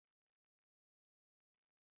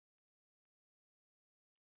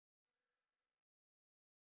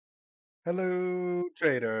Hello,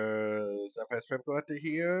 traders. FS Shrimp Collector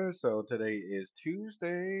here. So today is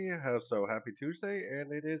Tuesday. So happy Tuesday,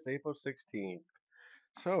 and it is April 16th.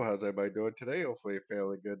 So how's everybody doing today? Hopefully a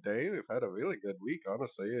fairly good day. We've had a really good week,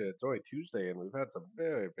 honestly. It's only Tuesday, and we've had some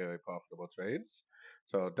very, very profitable trades.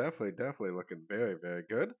 So definitely looking very, very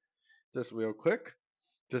good. Just real quick,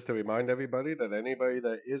 just to remind everybody that anybody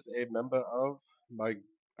that is a member of my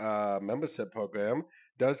membership program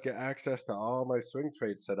does get access to all my swing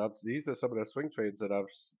trade setups. These are some of the swing trades that I've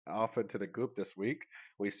offered to the group this week.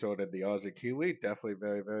 We sorted the Aussie Kiwi, definitely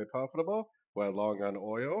very, very profitable. We're long on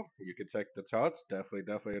oil. You can check the charts.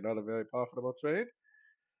 Definitely another very profitable trade.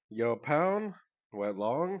 Euro pound went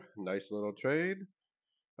long. Nice little trade.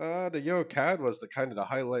 The Euro CAD was the kind of the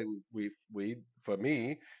highlight we for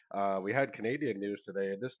me. We had Canadian news today,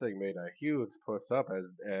 and this thing made a huge push up.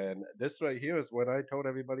 And this right here is when I told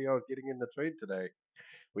everybody I was getting in the trade today.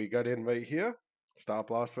 We got in right here, stop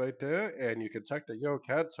loss right there, and you can check the Euro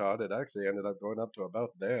CAD chart. It actually ended up going up to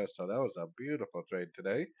about there, so that was a beautiful trade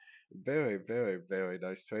today. Very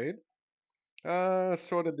nice trade.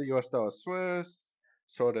 Sorted the US dollar Swiss,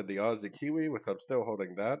 sorted the Aussie Kiwi, which I'm still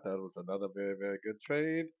holding that. That was another very good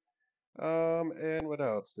trade. And what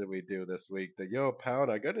else did we do this week? The euro pound.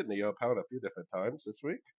 I got in the euro pound a few different times this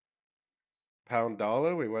week. Pound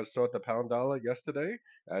dollar. We went short the pound dollar yesterday.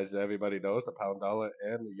 As everybody knows, the pound dollar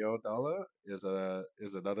and the euro dollar is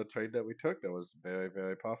another trade that we took that was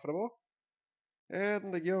very profitable.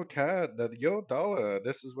 And the euro CAD, the euro dollar.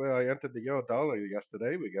 This is where I entered the euro dollar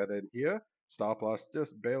yesterday. We got in here. Stop loss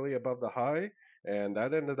just barely above the high, and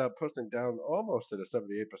that ended up pushing down almost to the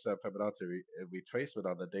 78% Fibonacci retracement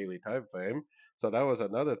on the daily time frame. So that was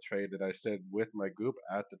another trade that I said with my group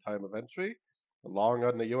at the time of entry. Long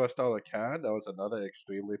on the US dollar CAD, that was another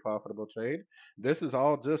extremely profitable trade. This is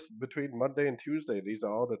all just between Monday and Tuesday. These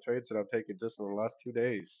are all the trades that I've taken just in the last 2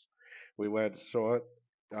 days. We went short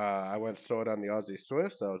I went short on the Aussie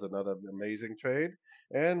Swiss. That was another amazing trade.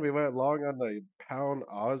 And we went long on the pound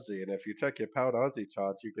Aussie. And if you check your pound Aussie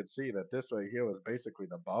charts, you can see that this right here was basically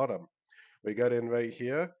the bottom. We got in right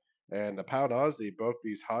here, and the pound Aussie broke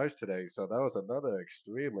these highs today. So that was another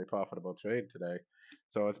extremely profitable trade today.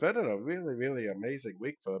 So it's been a really amazing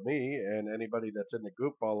week for me and anybody that's in the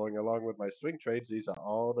group following along with my swing trades. These are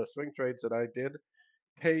all the swing trades that I did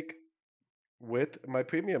take with my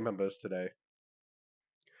premium members today.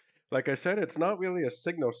 Like I said, it's not really a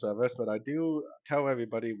signal service, but I do tell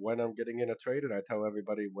everybody when I'm getting in a trade and I tell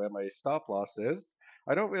everybody where my stop loss is.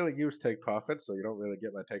 I don't really use take profit, so you don't really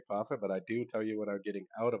get my take profit, but I do tell you when I'm getting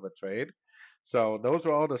out of a trade. So those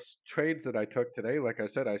are all the trades that I took today. Like I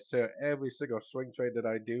said, I share every single swing trade that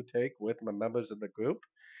I do take with my members in the group.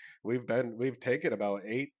 We've taken about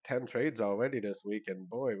 8, 10 trades already this week, and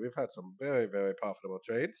boy, we've had some very profitable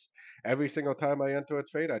trades. Every single time I enter a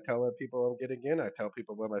trade, I tell people I'm getting in. I tell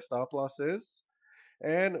people where my stop loss is,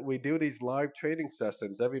 and we do these live trading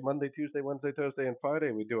sessions every Monday, Tuesday, Wednesday, Thursday, and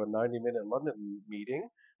Friday. We do a 90-minute London meeting,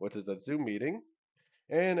 which is a Zoom meeting,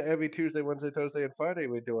 and every Tuesday, Wednesday, Thursday, and Friday,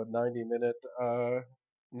 we do a 90-minute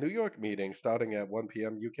New York meeting starting at 1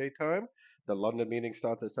 p.m. UK time. The London meeting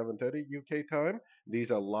starts at 7:30 UK time. These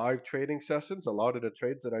are live trading sessions. A lot of the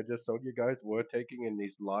trades that I just showed you guys were taking in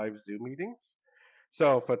these live Zoom meetings.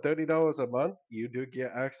 So for $30 a month, you do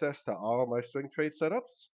get access to all my swing trade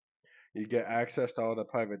setups. You get access to all the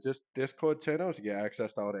private Discord channels. You get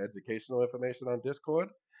access to all the educational information on Discord.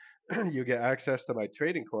 You get access to my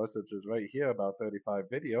trading course, which is right here, about 35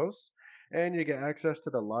 videos, and you get access to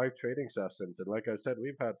the live trading sessions. And like I said,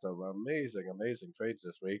 we've had some amazing trades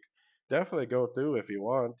this week. Definitely go through if you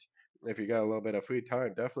want. If you got a little bit of free time,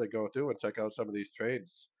 definitely go through and check out some of these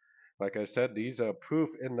trades. Like I said, these are proof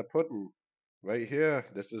in the pudding. Right here,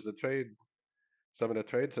 this is the trade, some of the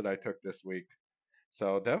trades that I took this week.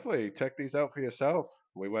 So definitely check these out for yourself.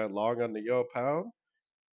 We went long on the euro pound.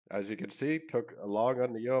 As you can see, took a long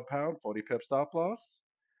on the euro pound, 40 pip stop loss.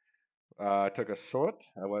 I took a short.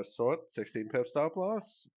 I went short, 16 pip stop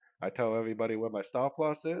loss. I tell everybody where my stop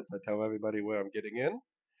loss is. I tell everybody where I'm getting in.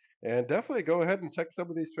 And definitely go ahead and check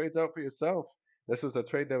some of these trades out for yourself. This was a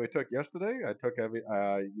trade that we took yesterday.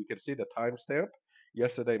 You can see the timestamp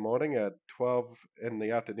yesterday morning at 12 in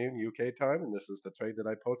the afternoon UK time. And this is the trade that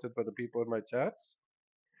I posted for the people in my chats.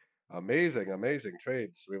 Amazing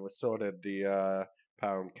trades. We were sorted the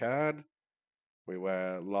pound CAD. We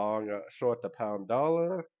were long, short the pound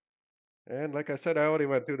dollar. And like I said, I already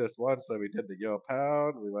went through this once. So we did the euro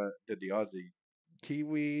pound, did the Aussie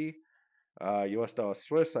Kiwi, US dollar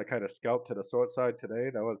Swiss. I kind of scalped to the short side today.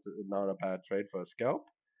 That was not a bad trade for a scalp.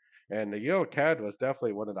 And the euro CAD was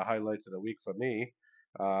definitely one of the highlights of the week for me.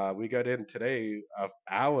 We got in today,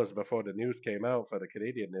 hours before the news came out for the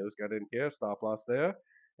Canadian news. Got in here, stop loss there,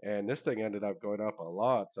 and this thing ended up going up a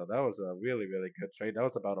lot. So that was a really, really good trade. That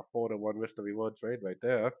was about a 4-to-1 risk to reward trade right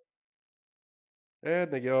there.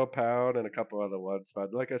 And the Euro Pound and a couple other ones.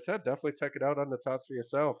 But like I said, definitely check it out on the charts for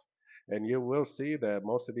yourself, and you will see that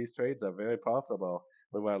most of these trades are very profitable.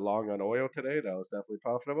 We went long on oil today. That was definitely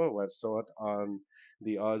profitable. Went short on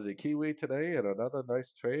the Aussie Kiwi today, and another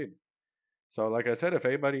nice trade. So, like I said, if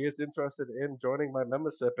anybody is interested in joining my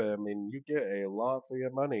membership, I mean, you get a lot for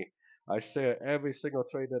your money. I share every single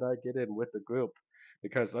trade that I get in with the group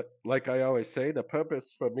because, like I always say, the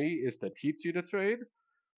purpose for me is to teach you to trade.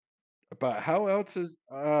 But how else is,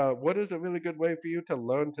 what is a really good way for you to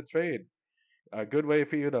learn to trade? A good way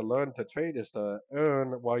for you to learn to trade is to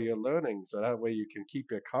earn while you're learning, so that way you can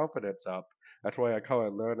keep your confidence up. That's why I call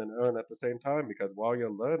it learn and earn at the same time, because while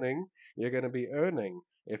you're learning, you're going to be earning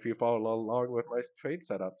if you follow along with my trade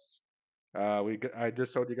setups. I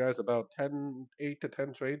just told you guys about 8 to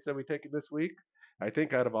 10 trades that we taken this week. I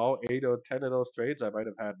think out of all 8 or 10 of those trades, I might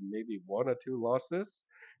have had maybe 1 or 2 losses.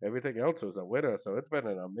 Everything else was a winner, so it's been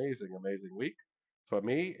an amazing, amazing week for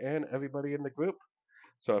me and everybody in the group.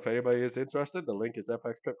 So if anybody is interested, the link is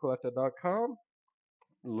fxpipcollector.com.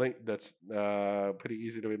 Link that's pretty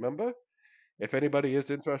easy to remember. If anybody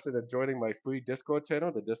is interested in joining my free Discord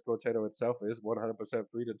channel, the Discord channel itself is 100%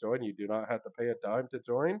 free to join. You do not have to pay a dime to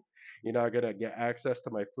join. You're not going to get access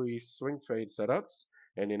to my free swing trade setups,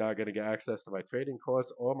 and you're not going to get access to my trading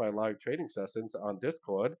course or my live trading sessions on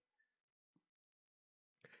Discord.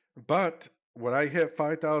 But when I hit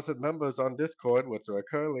 5,000 members on Discord, which are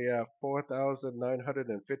currently at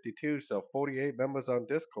 4,952, so 48 members on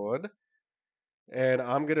Discord, and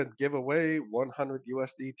I'm gonna give away 100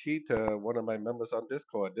 USDT to one of my members on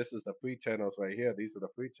Discord. This is the free channels right here. These are the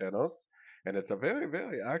free channels, and it's a very,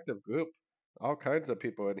 very active group. All kinds of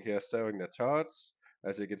people in here selling the charts.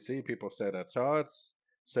 As you can see, people say their charts,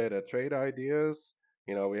 say their trade ideas.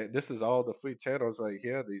 This is all the free channels right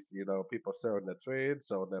here. These, people selling their trades,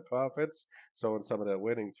 selling their profits, selling some of their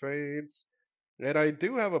winning trades. And I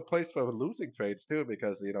do have a place for losing trades too,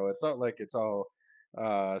 because it's not like it's all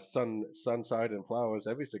sunshine and flowers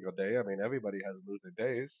every single day. I mean, everybody has losing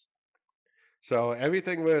days. So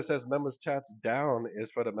everything where it says members chats down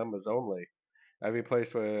is for the members only. Every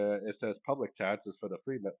place where it says public chats is for the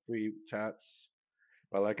free chats.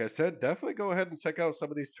 But like I said, definitely go ahead and check out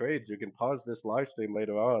some of these trades. You can pause this live stream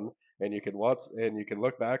later on, and you can watch and you can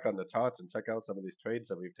look back on the charts and check out some of these trades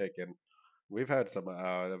that we've taken. We've had some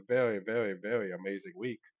very, very, very amazing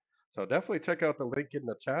week. So definitely check out the link in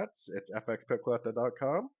the chats. It's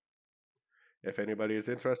fxpipcollector.com. If anybody is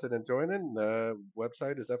interested in joining, the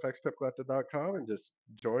website is fxpipcollector.com, and just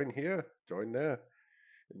join here, join there.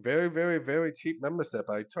 Very, very, very cheap membership.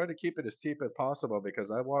 I try to keep it as cheap as possible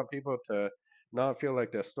because I want people to not feel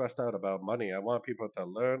like they're stressed out about money. I want people to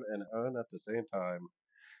learn and earn at the same time.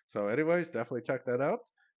 So, anyways, definitely check that out.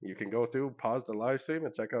 You can go through, pause the live stream,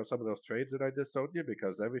 and check out some of those trades that I just showed you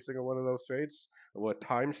because every single one of those trades were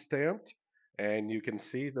time stamped and you can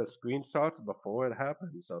see the screenshots before it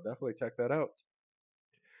happened. So, definitely check that out.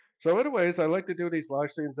 So, anyways, I like to do these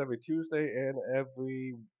live streams every Tuesday and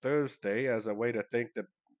every Thursday as a way to thank the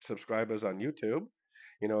subscribers on YouTube.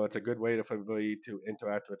 It's a good way for me to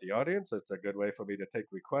interact with the audience. It's a good way for me to take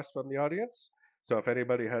requests from the audience. So, if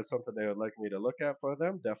anybody has something they would like me to look at for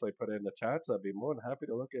them, definitely put it in the chats. I'd be more than happy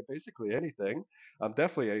to look at basically anything. I'm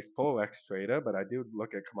definitely a Forex trader, but I do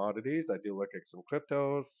look at commodities. I do look at some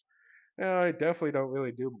cryptos. Yeah, I definitely don't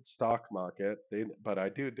really do stock market, but I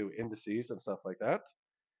do indices and stuff like that.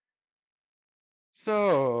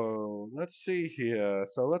 So let's see here.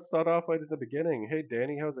 So let's start off right at the beginning. Hey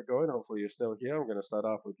Danny, how's it going? Hopefully you're still here. I'm going to start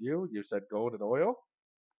off with you. You said gold and oil.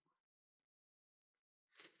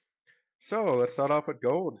 So let's start off with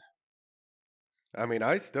gold. I mean,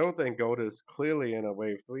 I still think gold is clearly in a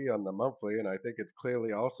wave three on the monthly, and I think it's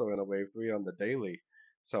clearly also in a wave three on the daily.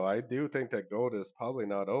 So I do think that gold is probably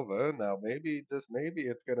not over. Now, maybe, just maybe,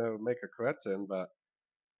 it's going to make a correction, but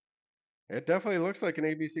it definitely looks like an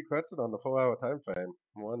ABC crescent on the 4 hour time frame.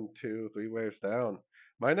 One, two, three waves down.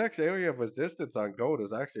 My next area of resistance on gold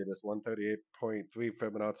is actually this 138.3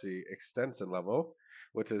 Fibonacci extension level,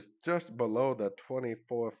 which is just below the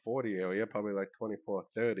 2440 area, probably like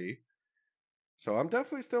 2430. So I'm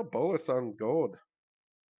definitely still bullish on gold.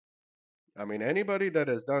 I mean, anybody that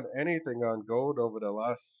has done anything on gold over the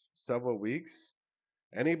last several weeks,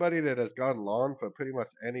 anybody that has gone long for pretty much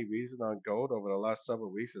any reason on gold over the last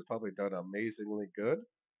several weeks has probably done amazingly good.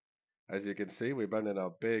 As you can see, we've been in a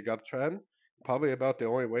big uptrend. Probably about the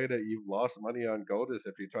only way that you've lost money on gold is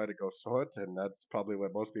if you try to go short, and that's probably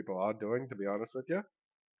what most people are doing, to be honest with you.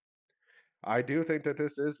 I do think that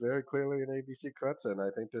this is very clearly an ABC crutch, and I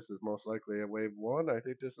think this is most likely a wave one. I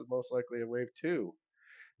think this is most likely a wave two.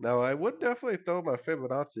 Now, I would definitely throw my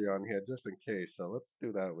Fibonacci on here just in case. So let's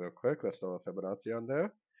do that real quick. Let's throw a Fibonacci on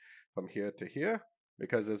there from here to here,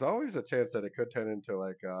 because there's always a chance that it could turn into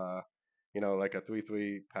like like a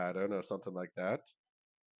 3-3 pattern or something like that.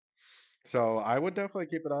 So I would definitely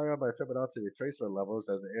keep an eye on my Fibonacci retracement levels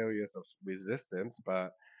as areas of resistance,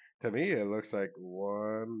 but to me it looks like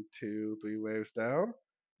one, two, three waves down.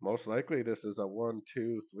 Most likely this is a one,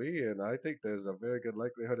 two, three, and I think there's a very good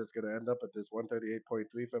likelihood it's going to end up at this 138.3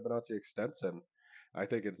 Fibonacci extension. I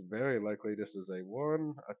think it's very likely this is a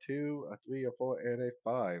one, a two, a three, a four, and a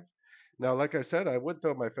five. Now, like I said, I would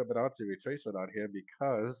throw my Fibonacci retracement on here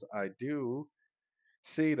because I do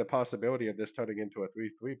see the possibility of this turning into a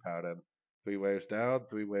 3-3 pattern. Three waves down,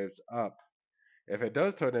 three waves up. If it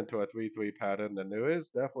does turn into a 3-3 pattern, then there is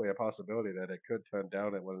definitely a possibility that it could turn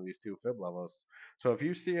down at one of these two fib levels. So if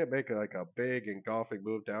you see it make like a big engulfing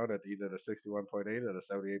move down at either the 61.8 or the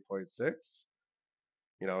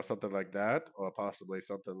 78.6, something like that, or possibly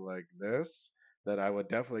something like this, then I would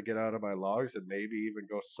definitely get out of my logs and maybe even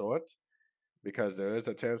go short because there is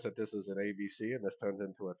a chance that this is an ABC and this turns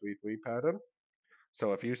into a 3-3 pattern.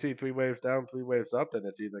 So if you see three waves down, three waves up, then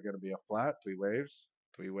it's either going to be a flat, three waves,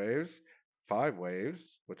 five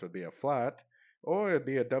waves, which would be a flat, or it'd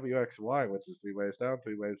be a WXY, which is three waves down,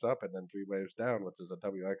 three waves up, and then three waves down, which is a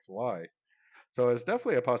WXY. So it's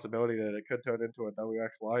definitely a possibility that it could turn into a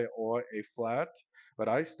WXY or a flat, but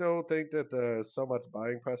I still think that there's so much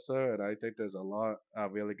buying pressure, and I think there's a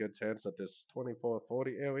really good chance that this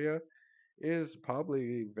 2440 area is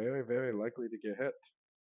probably very, very likely to get hit.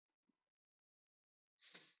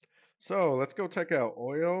 So let's go check out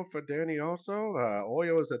oil for Danny also.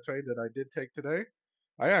 Oil is a trade that I did take today.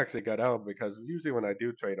 I actually got out because usually when I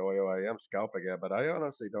do trade oil, I am scalping it, but I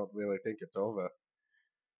honestly don't really think it's over.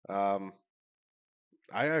 Um,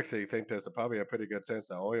 I actually think there's probably a pretty good chance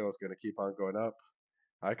that oil is going to keep on going up.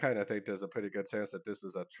 I kind of think there's a pretty good chance that this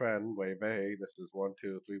is a trend, wave A. This is one,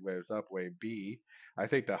 two, three waves up, wave B. I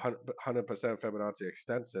think the 100% Fibonacci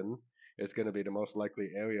extension is going to be the most likely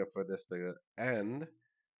area for this to end.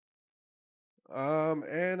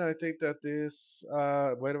 And I think that this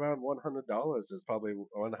right around $100 is probably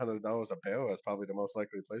 $100 a barrel is probably the most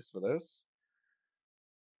likely place for this.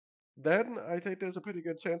 Then I think there's a pretty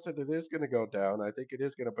good chance that it is going to go down. I think it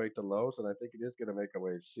is going to break the lows, and I think it is going to make a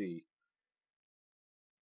wave C.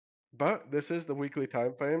 But this is the weekly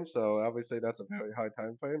time frame, so obviously that's a very high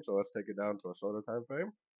time frame. So let's take it down to a shorter time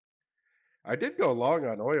frame. I did go long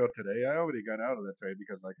on oil today. I already got out of the trade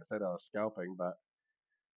because, like I said, I was scalping, but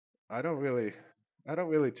I don't really, I don't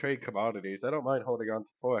really trade commodities. I don't mind holding on to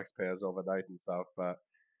Forex pairs overnight and stuff, but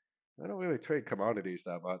I don't really trade commodities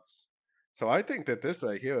that much. So I think that this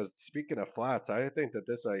right here is, speaking of flats, I think that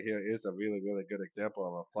this right here is a really, really good example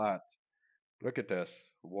of a flat. Look at this.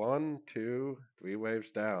 One, two, three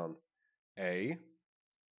waves down. A,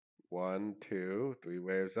 one, two, three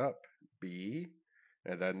waves up. B,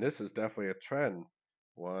 and then this is definitely a trend.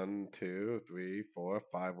 One, two, three, four,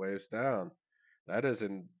 five waves down. That is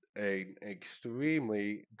an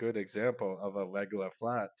extremely good example of a regular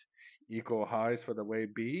flat. Equal highs for the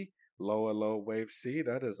wave B, lower low wave C.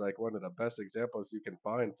 That is like one of the best examples you can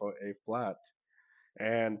find for a flat.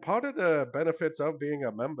 And part of the benefits of being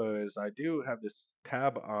a member is I do have this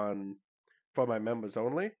tab on for my members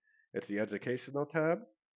only. It's the educational tab.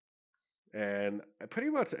 And pretty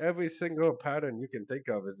much every single pattern you can think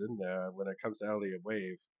of is in there when it comes to Elliott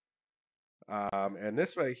Wave. And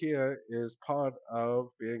this right here is part of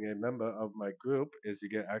being a member of my group is you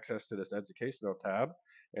get access to this educational tab.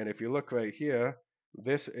 And if you look right here,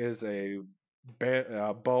 this is a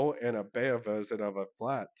bow and a bear version of a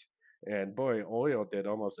flat. And boy, oil did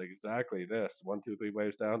almost exactly this. One, two, three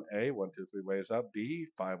waves down A, one, two, three waves up B,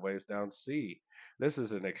 five waves down C. This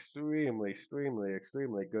is an extremely, extremely,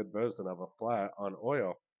 extremely good version of a flat on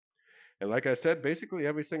oil. And like I said, basically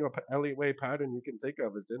every single Elliott Wave pattern you can think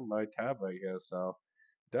of is in my tab right here. So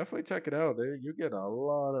definitely check it out. There you get a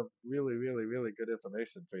lot of really, really, really good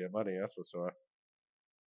information for your money. That's for sure.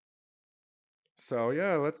 So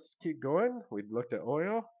yeah, let's keep going. We looked at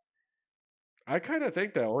oil. I kind of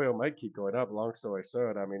think that oil might keep going up. Long story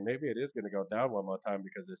short, I mean, maybe it is going to go down one more time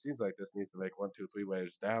because it seems like this needs to make one, two, three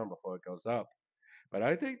waves down before it goes up. But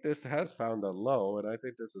I think this has found a low, and I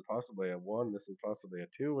think this is possibly a one. This is possibly a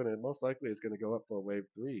two, and it most likely is going to go up for a wave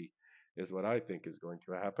three, is what I think is going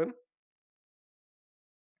to happen.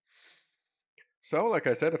 So, like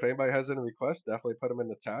I said, if anybody has any requests, definitely put them in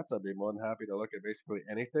the chats. I'd be more than happy to look at basically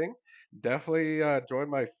anything. Definitely join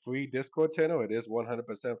my free Discord channel. It is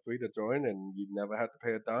 100% free to join, and you never have to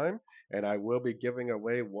pay a dime. And I will be giving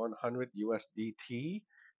away 100 USDT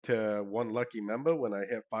to one lucky member when I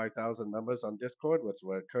hit 5,000 members on Discord, which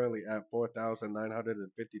we're currently at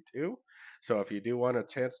 4,952. So, if you do want a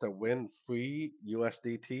chance to win free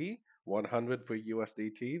USDT, 100 free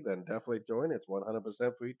USDT, then definitely join. It's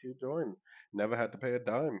 100% free to join. Never had to pay a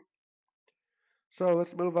dime. So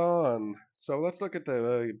let's move on. So let's look at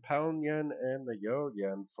the pound yen and the euro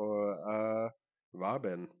yen for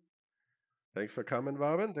Robin. Thanks for coming,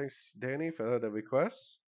 Robin. Thanks, Danny, for the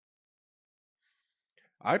request.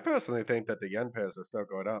 I personally think that the yen pairs are still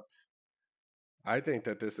going up. I think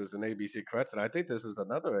that this is an ABC correction. I think this is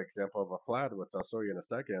another example of a flat, which I'll show you in a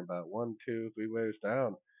second. But one, two, three waves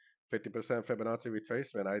down, 50% Fibonacci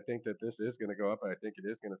retracement. I think that this is going to go up. I think it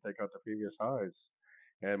is going to take out the previous highs.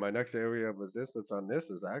 And my next area of resistance on this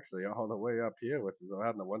is actually all the way up here, which is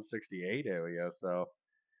around the 168 area. So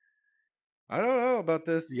I don't know about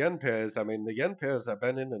this yen pairs. I mean, the yen pairs have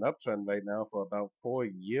been in an uptrend right now for about 4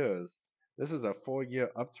 years. This is a 4 year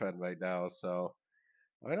uptrend right now. So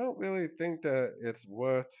I don't really think that it's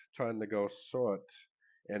worth trying to go short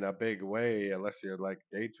in a big way unless you're like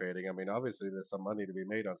day trading. I mean, obviously there's some money to be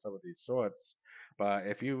made on some of these shorts, but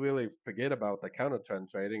if you really forget about the counter trend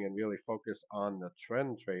trading and really focus on the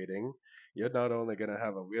trend trading, you're not only going to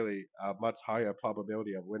have a much higher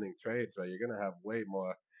probability of winning trades, but you're going to have way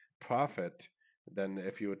more profit than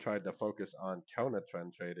if you would try to focus on counter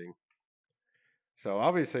trend trading. So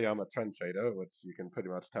obviously I'm a trend trader, which you can pretty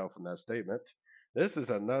much tell from that statement. This is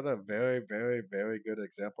another very, very, very good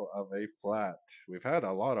example of a flat. We've had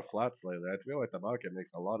a lot of flats lately. I feel like the market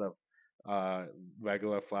makes a lot of uh,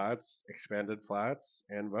 regular flats, expanded flats,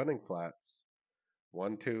 and running flats.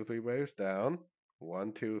 One, two, three waves down.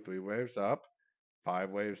 One, two, three waves up. Five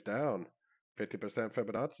waves down. 50%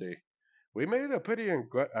 Fibonacci. We made a pretty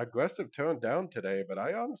aggressive turn down today, but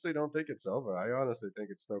I honestly don't think it's over. I honestly think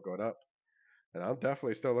it's still going up. And I'm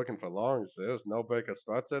definitely still looking for longs. There's no break of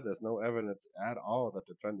structure. There's no evidence at all that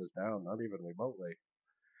the trend is down, not even remotely.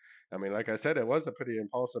 I mean, like I said, it was a pretty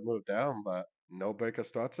impulsive move down, but no break of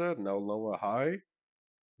structure, no lower high,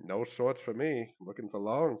 no shorts for me. Looking for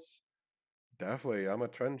longs. Definitely, I'm a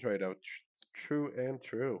trend trader, true and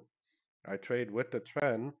true. I trade with the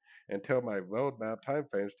trend until my roadmap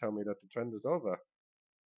timeframes tell me that the trend is over.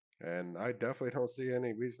 And I definitely don't see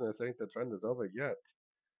any reason to think the trend is over yet.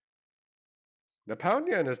 The pound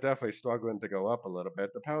yen is definitely struggling to go up a little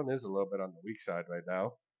bit. The pound is a little bit on the weak side right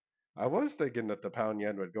now. I was thinking that the pound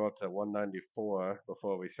yen would go up to 194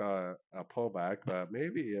 before we saw a pullback, but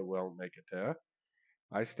maybe it won't make it there.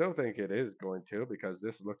 I still think it is going to because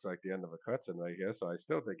this looks like the end of a correction right here, so I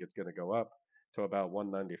still think it's going to go up to about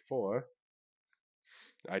 194.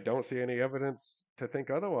 I don't see any evidence to think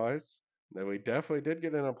otherwise. Now, we definitely did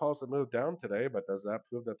get an impulsive move down today, but does that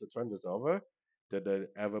prove that the trend is over? Did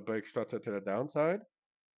it ever break structure to the downside?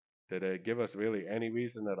 Did it give us really any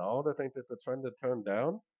reason at all to think that the trend had turned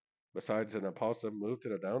down? Besides an impulsive move to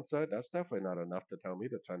the downside, that's definitely not enough to tell me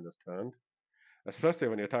the trend has turned. Especially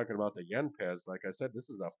when you're talking about the yen pairs. Like I said, this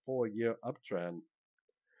is a 4 year uptrend.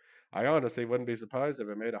 I honestly wouldn't be surprised if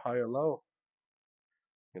it made a higher low,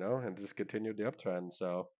 and just continued the uptrend.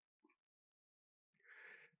 So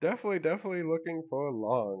definitely looking for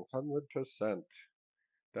longs, 100%.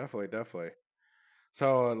 Definitely, definitely.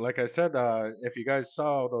 So, like I said, if you guys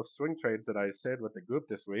saw those swing trades that I said with the group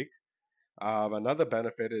this week, another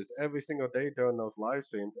benefit is every single day during those live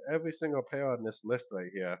streams, every single pair on this list right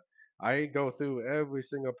here. I go through every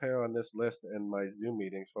single pair on this list in my Zoom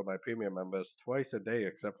meetings for my premium members twice a day,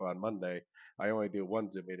 except for on Monday. I only do one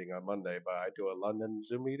Zoom meeting on Monday, but I do a London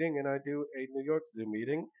Zoom meeting and I do a New York Zoom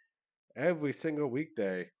meeting every single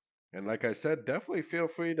weekday. And like I said, definitely feel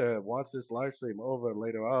free to watch this live stream over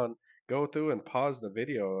later on. Go through and pause the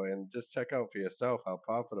video and just check out for yourself how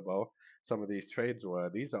profitable some of these trades were.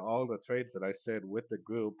 These are all the trades that I said with the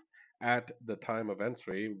group at the time of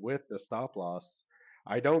entry with the stop loss.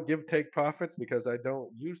 I don't give take profits because I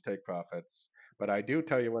don't use take profits, but I do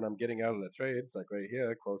tell you when I'm getting out of the trades, like right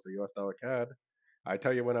here, close to US dollar CAD. I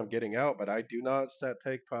tell you when I'm getting out, but I do not set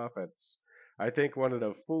take profits. I think one of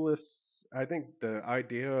the foolish, I think the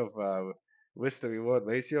idea of risk to reward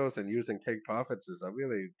ratios and using take profits is a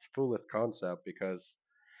really foolish concept because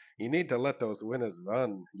you need to let those winners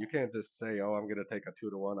run. You can't just say, oh, I'm going to take a 2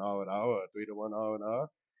 to 1 hour an hour, a 3 to 1 hour an hour.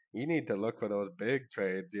 You need to look for those big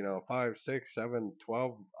trades, 5, 6, 7,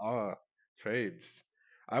 12 hour trades.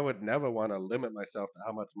 I would never want to limit myself to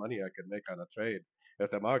how much money I could make on a trade.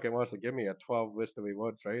 If the market wants to give me a 12 risk to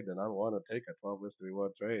reward trade, then I want to take a 12 risk to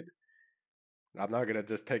reward trade. I'm not gonna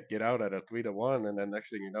just get out at a 3 to 1, and then next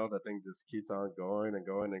thing you know, the thing just keeps on going and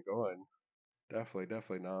going and going. Definitely,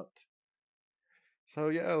 definitely not. So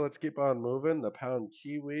yeah, let's keep on moving. The pound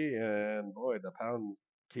kiwi, and boy, the pound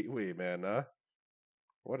kiwi, man,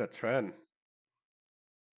 what a trend.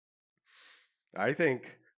 I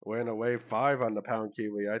think we're in a wave 5 on the pound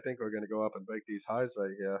kiwi. I think we're gonna go up and break these highs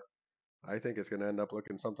right here. I think it's gonna end up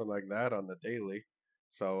looking something like that on the daily.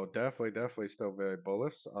 So definitely, definitely still very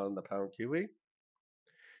bullish on the pound kiwi.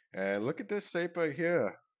 And look at this shape right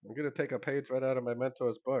here. I'm gonna take a page right out of my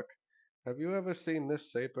mentor's book. Have you ever seen this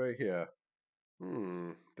shape right here?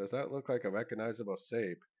 Does that look like a recognizable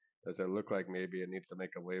shape? Does it look like maybe it needs to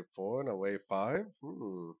make a wave 4 and a wave 5?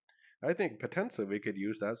 I think potentially we could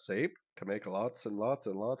use that shape to make lots and lots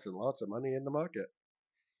and lots and lots of money in the market.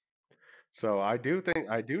 So I do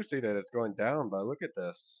see that it's going down, but look at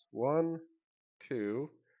this. One, two.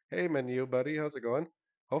 Hey menu buddy, how's it going?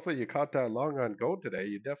 Hopefully you caught that long on gold today.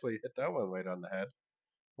 You definitely hit that one right on the head.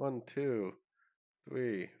 One, two,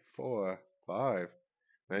 three, four, five.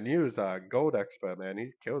 Menu's a gold expert, man.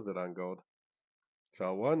 He kills it on gold.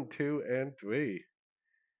 So one, two, and three.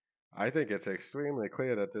 I think it's extremely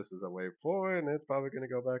clear that this is a wave 4, and it's probably going to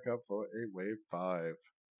go back up for a wave 5.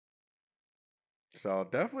 So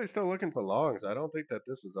definitely still looking for longs. I don't think that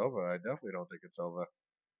this is over. I definitely don't think it's over.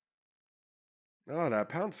 Oh, that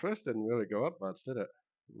pound Swiss didn't really go up much, did it?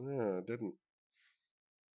 Yeah, it didn't.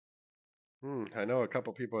 I know a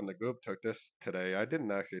couple people in the group took this today. I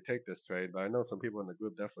didn't actually take this trade, but I know some people in the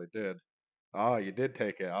group definitely did. Ah, you did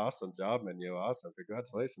take it. Awesome job, Menu. Awesome.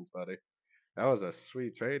 Congratulations, buddy. That was a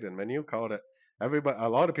sweet trade, and Menu called it. Everybody, a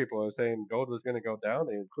lot of people were saying gold was going to go down,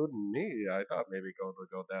 including me. I thought maybe gold would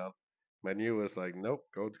go down. Menu was like, nope,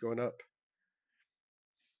 gold's going up.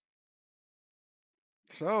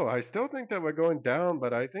 So I still think that we're going down,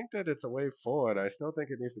 but I think that it's a wave 4, and I still think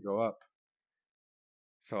it needs to go up.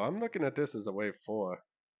 So I'm looking at this as a wave 4.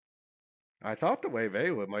 I thought the wave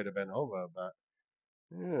A would might have been over, but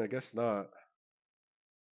yeah, I guess not.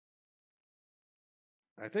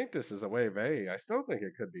 I think this is a wave A. I still think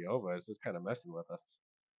it could be over. It's just kind of messing with us.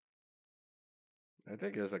 I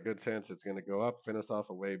think there's a good chance it's going to go up, finish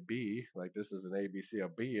off a wave B, like this is an A, B, C, or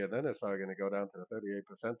B, and then it's probably going to go down to the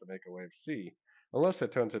 38% to make a wave C, unless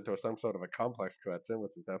it turns into some sort of a complex correction,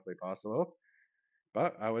 which is definitely possible.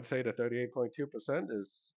 But I would say the 38.2%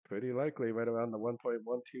 is pretty likely right around the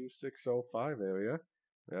 1.12605 area.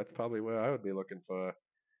 That's probably where I would be looking for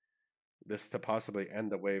this to possibly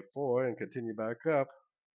end the wave 4 and continue back up.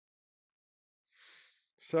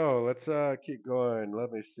 So let's keep going.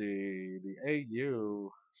 Let me see the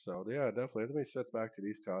AU. So yeah, definitely. Let me switch back to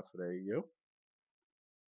these charts for the AU.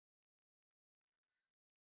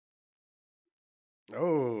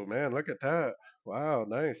 Oh man, look at that! Wow,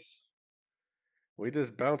 nice. We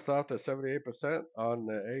just bounced off the 78% on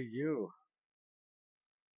the AU.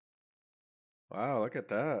 Wow, look at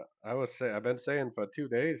that. I've been saying for 2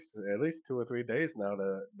 days, at least 2 or 3 days now,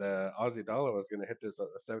 the Aussie dollar was going to hit this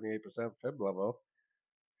 78% fib level.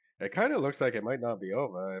 It kind of looks like it might not be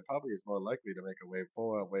over. It probably is more likely to make a wave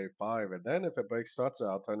 4, a wave 5, and then if it breaks structure,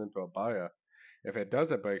 I'll turn into a buyer. If it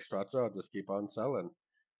doesn't break structure, I'll just keep on selling.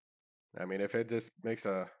 I mean, if it just makes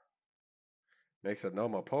a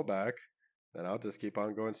normal pullback, then I'll just keep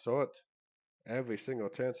on going short every single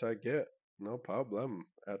chance I get. No problem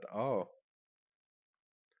at all.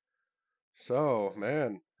 So,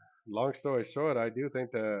 man, long story short, I do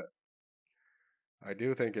think it's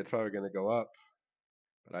probably going to go up,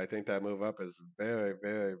 but I think that move up is very,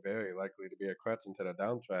 very, very likely to be a correction to the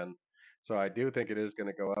downtrend. So I do think it is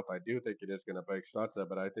going to go up. I do think it is going to break structure,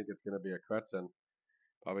 but I think it's going to be a correction,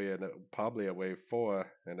 probably a wave 4,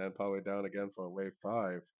 and then probably down again for a wave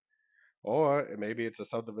 5. Or maybe it's a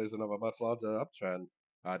subdivision of a much larger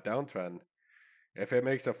downtrend. If it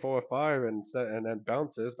makes a 4 or 5 and then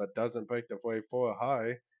bounces but doesn't break the wave 4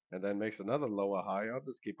 high and then makes another lower high, I'll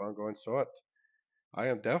just keep on going short. I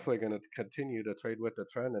am definitely going to continue to trade with the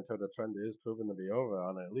trend until the trend is proven to be over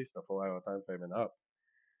on at least a 4 hour time frame and up.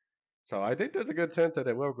 So I think there's a good chance that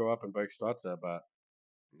it will go up and break structure, but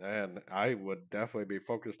man, I would definitely be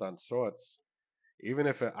focused on shorts. Even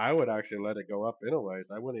if I would actually let it go up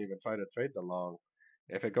anyways, I wouldn't even try to trade the long.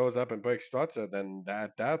 If it goes up and breaks structure, then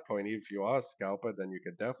at that point, if you are a scalper, then you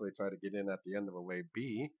could definitely try to get in at the end of a wave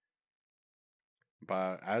B.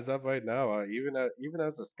 But as of right now, even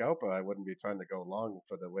as a scalper, I wouldn't be trying to go long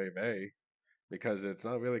for the wave A because it's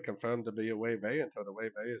not really confirmed to be a wave A until the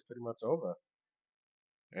wave A is pretty much over.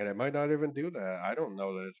 And it might not even do that. I don't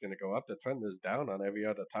know that it's going to go up. The trend is down on every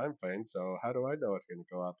other time frame. So how do I know it's going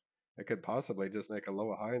to go up? It could possibly just make a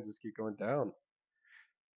lower high and just keep going down.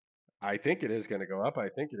 I think it is going to go up. I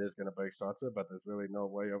think it is going to break structure, but there's really no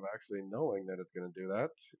way of actually knowing that it's going to do that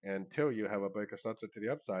until you have a break of structure to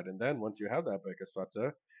the upside. And then once you have that break of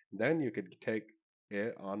structure, then you could take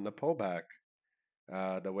it on the pullback,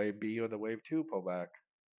 the wave B or the wave two pullback.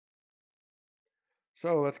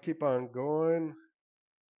 So let's keep on going.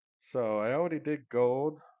 So I already did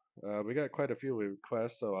gold. We got quite a few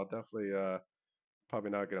requests, so I'll definitely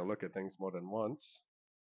probably not gonna look at things more than once.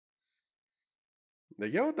 The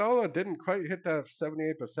euro dollar didn't quite hit that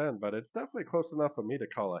 78%, but it's definitely close enough for me to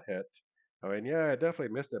call a hit. I mean, yeah, I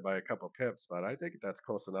definitely missed it by a couple pips, but I think that's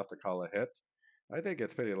close enough to call a hit. I think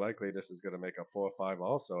it's pretty likely this is going to make a 4 or 5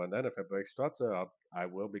 also, and then if it breaks structure, I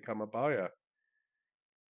will become a buyer.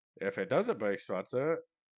 If it doesn't break structure,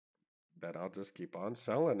 then I'll just keep on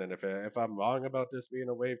selling. And if I'm wrong about this being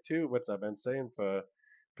a wave two, which I've been saying for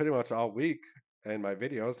pretty much all week in my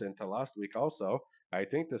videos into last week also, I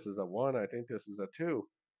think this is a one. I think this is a two.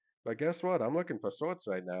 But guess what? I'm looking for shorts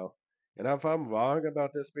right now. And if I'm wrong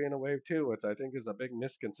about this being a wave two, which I think is a big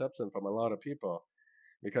misconception from a lot of people,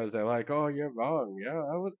 because they're like, "Oh, you're wrong." Yeah,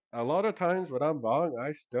 I was. A lot of times when I'm wrong,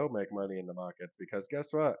 I still make money in the markets because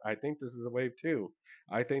guess what? I think this is a wave two.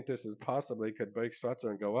 I think this is possibly could break structure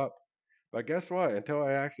and go up. But guess what? Until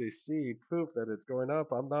I actually see proof that it's going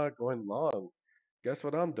up, I'm not going long. Guess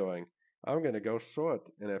what I'm doing? I'm going to go short.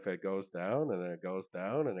 And if it goes down and it goes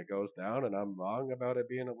down and it goes down and I'm wrong about it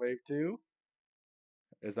being a wave two,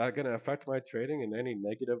 is that going to affect my trading in any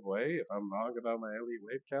negative way if I'm wrong about my elite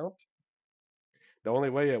wave count? The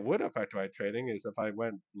only way it would affect my trading is if I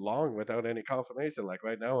went long without any confirmation. Like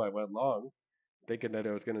right now, I went long thinking that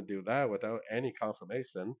it was going to do that without any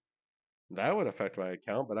confirmation. That would affect my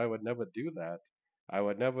account, but I would never do that. I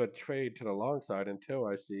would never trade to the long side until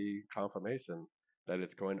I see confirmation that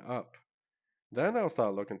it's going up. Then I'll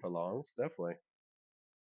start looking for longs, definitely.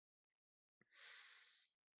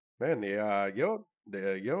 Man,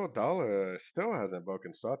 the euro dollar still hasn't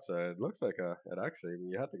broken structure. It looks like it actually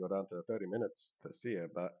you have to go down to 30 minutes to see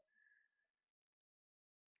it, but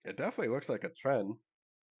it definitely looks like a trend.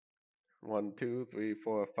 One, two, three,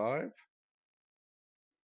 four, five.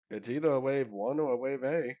 It's either a wave one or a wave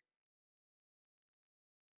A.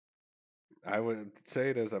 I would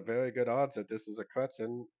say there's a very good odds that this is a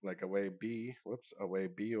correction, like a wave B. Whoops, a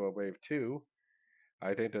wave B or a wave two.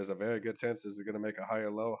 I think there's a very good chance this is going to make a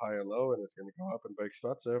higher low, and it's going to go up and break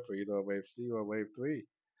structure for either a wave C or a wave three.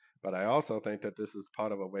 But I also think that this is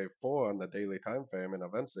part of a wave four on the daily time frame, and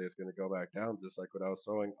eventually it's going to go back down, just like what I was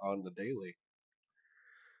showing on the daily.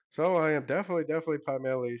 So I am definitely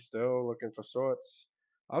primarily still looking for shorts.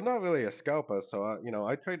 I'm not really a scalper, so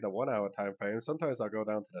I trade the 1 hour time frame. Sometimes I'll go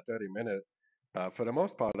down to the 30 minute. For the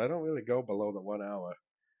most part, I don't really go below the 1 hour.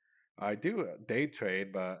 I do day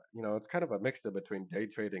trade, but it's kind of a mixture between day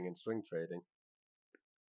trading and swing trading.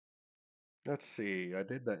 Let's see. I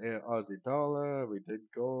did the Aussie dollar. We did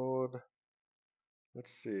gold.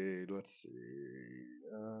 Let's see. Let's see.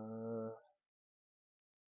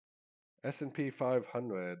 S&P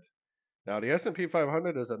 500. Now, the S&P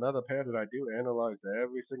 500 is another pair that I do analyze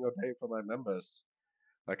every single day for my members.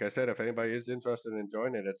 Like I said, if anybody is interested in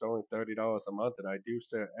joining, it's only $30 a month, and I do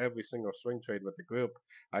share every single swing trade with the group.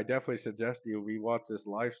 I definitely suggest you rewatch this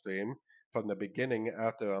live stream from the beginning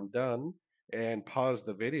after I'm done, and pause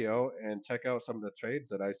the video and check out some of the trades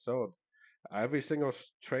that I sold. Every single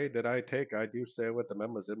trade that I take, I do share with the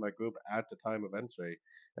members in my group at the time of entry.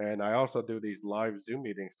 And I also do these live Zoom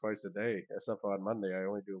meetings twice a day, except for on Monday. I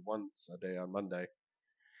only do once a day on Monday.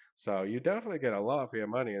 So you definitely get a lot for your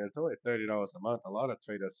money, and it's only $30 a month. A lot of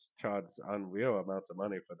traders charge unreal amounts of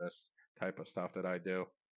money for this type of stuff that I do.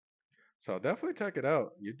 So definitely check it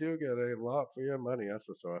out. You do get a lot for your money, that's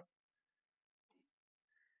for sure.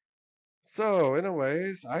 So,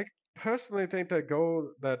 anyways, I personally think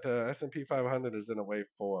that S&P 500 is in a wave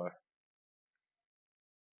four.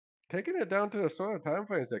 Taking it down to the shorter time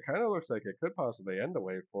frames, it kind of looks like it could possibly end the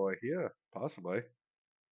wave four here, possibly.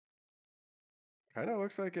 Kind of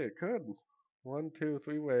looks like it could. One, two,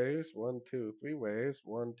 three waves. One, two, three waves.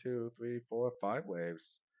 One, two, three, four, five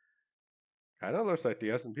waves. Kind of looks like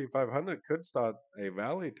the S&P 500 could start a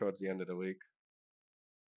rally towards the end of the week.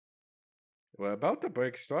 We're about to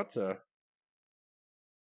break structure,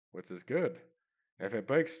 which is good. If it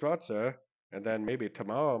breaks structure and then maybe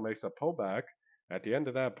tomorrow makes a pullback, at the end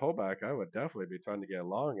of that pullback, I would definitely be trying to get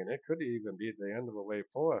long, and it could even be the end of a wave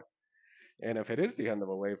four. And if it is the end of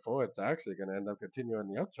a wave four, it's actually going to end up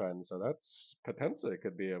continuing the uptrend. So that's potentially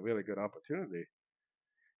could be a really good opportunity.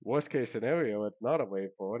 Worst case scenario, it's not a wave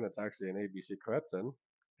 4 and it's actually an ABC correction,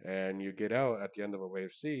 and you get out at the end of a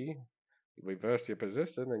wave C, reverse your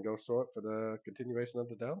position, and go short for the continuation of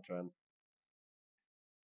the downtrend.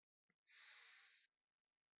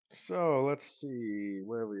 So let's see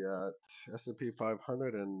where we at. S&P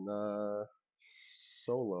 500 and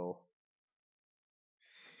solo.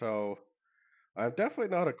 So I'm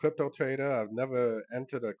definitely not a crypto trader. I've never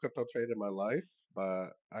entered a crypto trade in my life, but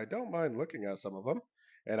I don't mind looking at some of them.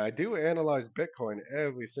 And I do analyze Bitcoin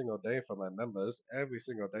every single day for my members. Every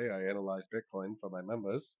single day I analyze Bitcoin for my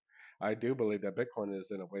members. I do believe that Bitcoin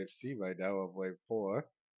is in a wave C right now of wave 4.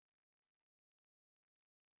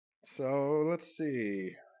 So let's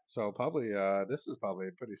see. So probably this is probably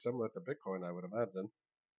pretty similar to Bitcoin, I would imagine.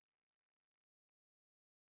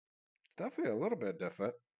 It's definitely a little bit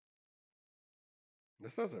different.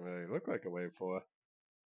 This doesn't really look like a wave 4.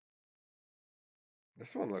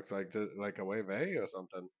 This one looks like just like a wave A or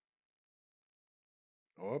something.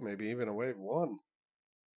 Or maybe even a wave 1.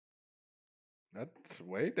 That's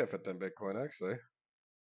way different than Bitcoin, actually.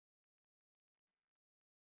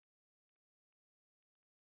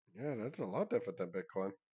 Yeah, that's a lot different than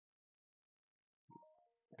Bitcoin.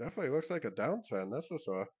 Definitely looks like a downtrend, that's for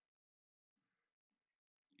sure.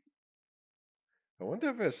 I wonder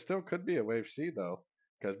if it still could be a wave C, though.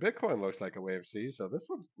 Because Bitcoin looks like a wave C, so this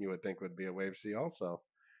one you would think would be a wave C also.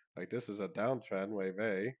 Like this is a downtrend, wave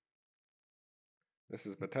A. This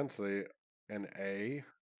is potentially an A.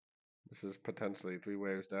 This is potentially 3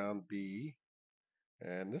 waves down, B.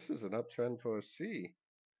 And this is an uptrend for a C.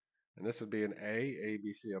 And this would be an A,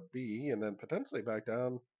 B, C, or B, and then potentially back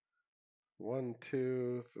down 1,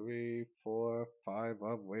 2, 3, 4, 5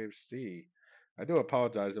 of wave C. I do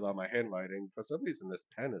apologize about my handwriting. For some reason, this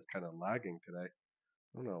pen is kind of lagging today.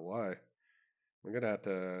 I don't know why. I'm gonna have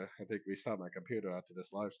to, I think, restart my computer after this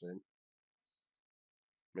live stream.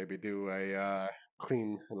 Maybe do a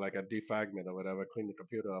clean, like a defragment or whatever, clean the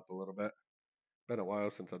computer up a little bit. Been a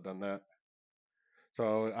while since I've done that.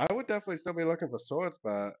 So I would definitely still be looking for swords,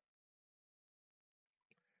 but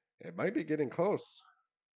it might be getting close.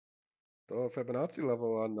 Though a Fibonacci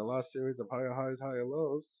level on the last series of higher highs, higher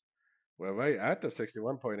lows. We're right at the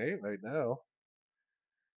 61.8 right now.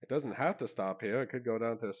 It doesn't have to stop here. It could go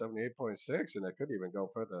down to 78.6, and it could even go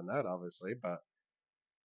further than that, obviously. But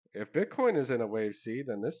if Bitcoin is in a wave C,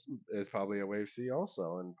 then this is probably a wave C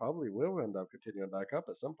also, and probably will end up continuing back up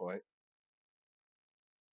at some point.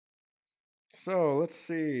 So let's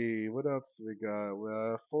see what else we got.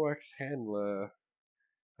 Forex handler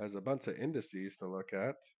has a bunch of indices to look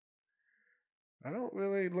at. I don't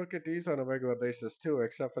really look at these on a regular basis too,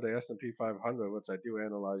 except for the S&P 500, which I do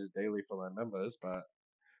analyze daily for my members. But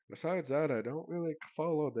besides that, I don't really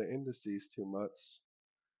follow the indices too much.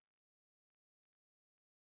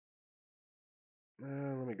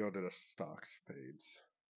 Let me go to the stocks page.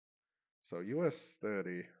 So US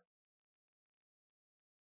 30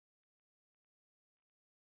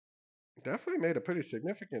 definitely made a pretty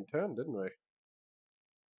significant turn, didn't we?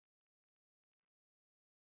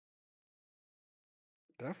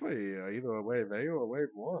 Definitely either a wave A or a wave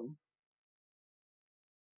 1.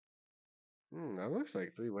 That looks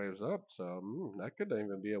like 3 waves up, so that could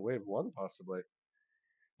even be a wave 1 possibly.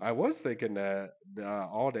 I was thinking that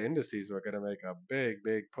all the indices were going to make a big,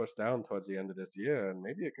 big push down towards the end of this year, and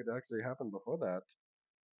maybe it could actually happen before that.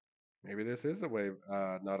 Maybe this is a wave,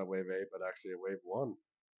 not a wave A, but actually a wave 1.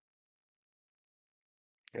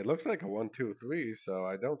 It looks like a 1, 2, 3, so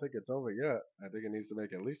I don't think it's over yet. I think it needs to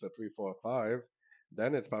make at least a 3, 4, 5.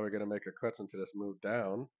 Then it's probably going to make a correction to this move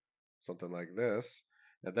down, something like this.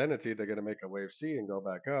 And then it's either going to make a wave C and go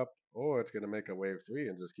back up, or it's going to make a wave 3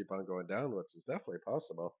 and just keep on going down, which is definitely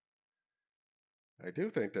possible. I do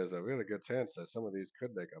think there's a really good chance that some of these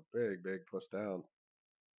could make a big, big push down.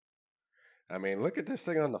 I mean, look at this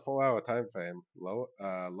thing on the 4 hour time frame. Lower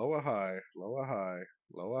high, lower high,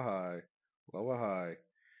 lower high, lower high.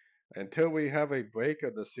 Until we have a break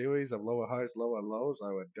of the series of lower highs, lower lows,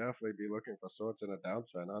 I would definitely be looking for sorts in a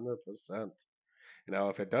downtrend, 100%. Now,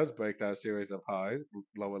 if it does break that series of highs,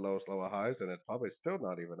 lower lows, lower highs, then it's probably still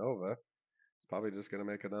not even over. It's probably just going to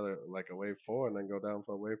make another, like a wave 4 and then go down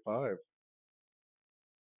for a wave 5.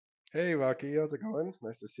 Hey, Rocky, how's it going?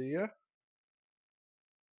 Nice to see you.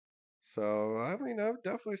 So, I mean, I would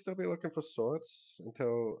definitely still be looking for sorts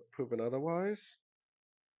until proven otherwise.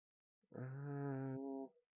 I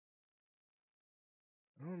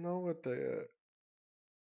don't know what the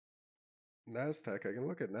Nasdaq. I can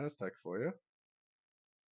look at Nasdaq for you.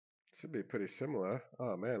 Should be pretty similar.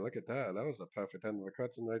 Oh man, look at that. That was a perfect end of a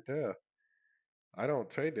correction right there. I don't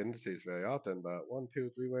trade indices very often, but 1,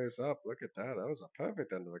 2, 3 waves up. Look at that. That was a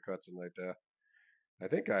perfect end of a correction right there. I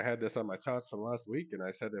think I had this on my charts from last week, and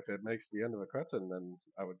I said if it makes the end of a crescent, then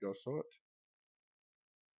I would go short.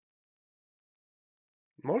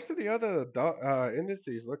 Most of the other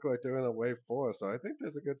indices look like they're in a wave four, so I think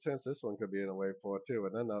there's a good chance this one could be in a wave four too,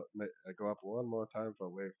 and then I go up one more time for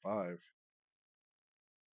wave five.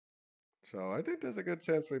 So I think there's a good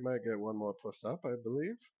chance we might get one more push up, I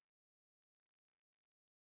believe.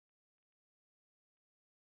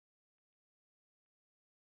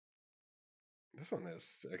 This one is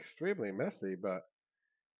extremely messy, but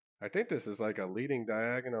I think this is like a leading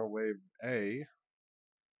diagonal wave A.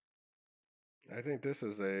 I think this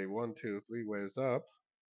is a one, two, three waves up.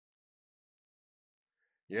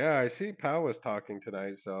 Yeah, I see Powers talking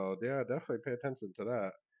tonight, so yeah, definitely pay attention to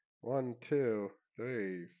that. One, two,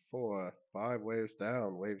 three, four, five waves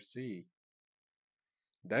down, wave C.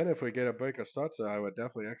 Then if we get a break of structure, I would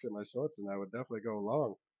definitely exit my shorts and I would definitely go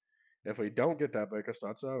long. If we don't get that break of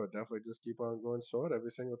structure, I would definitely just keep on going short every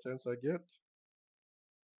single chance I get.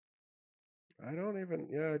 I don't even,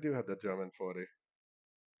 yeah, I do have the German 40.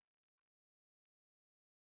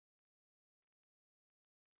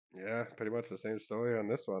 Yeah, pretty much the same story on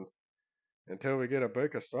this one. Until we get a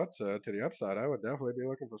break of structure to the upside, I would definitely be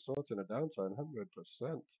looking for shorts in a downtrend,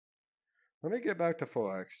 100%. Let me get back to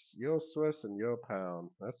Forex. Euro Swiss and Euro Pound.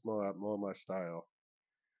 That's more my style.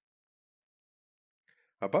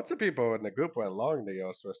 A bunch of people in the group went long the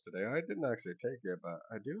Euro Swiss today. I didn't actually take it, but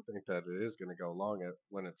I do think that it is going to go long it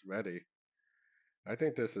when it's ready. I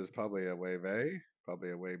think this is probably a wave A,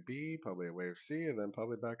 probably a wave B, probably a wave C, and then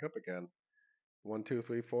probably back up again. One, two,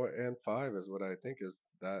 three, four, and five is what I think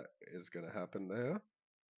is going to happen there.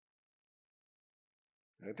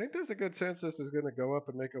 I think there's a good chance this is going to go up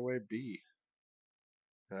and make a wave B.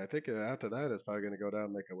 And I think after that, it's probably going to go down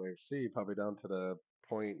and make a wave C, probably down to the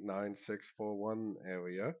 0.9641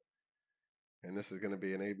 area. And this is going to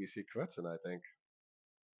be an ABC correction, I think.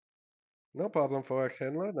 No problem, Forex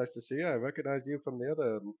Handler. Nice to see you. I recognize you from the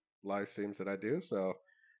other live streams that I do. So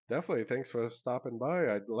definitely thanks for stopping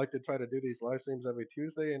by. I'd like to try to do these live streams every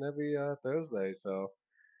Tuesday and every Thursday. So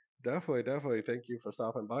definitely thank you for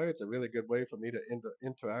stopping by. It's a really good way for me to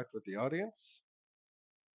interact with the audience.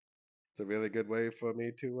 It's a really good way for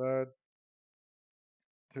me to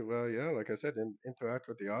yeah, like I said, interact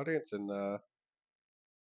with the audience and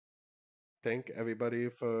thank everybody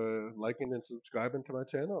for liking and subscribing to my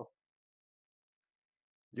channel.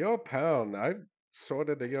 Euro pound, I've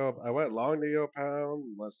sorted the euro. I went long the euro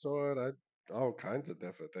pound, my sword, all kinds of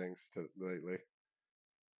different things lately.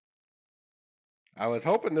 I was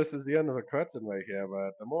hoping this is the end of the correction right here,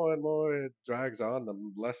 but the more and more it drags on, the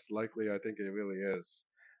less likely I think it really is.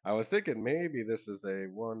 I was thinking maybe this is a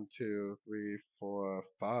one, two, three, four,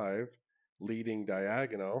 five leading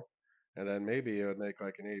diagonal, and then maybe it would make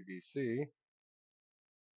like an ABC,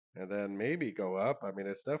 and then maybe go up. I mean,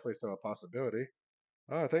 it's definitely still a possibility.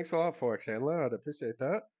 Oh, thanks a lot, Forex Handler. I'd appreciate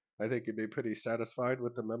that. I think you'd be pretty satisfied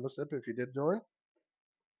with the membership if you did join.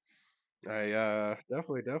 I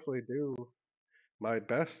definitely do my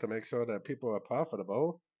best to make sure that people are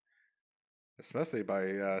profitable, especially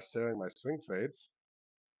by sharing my swing trades.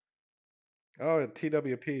 Oh,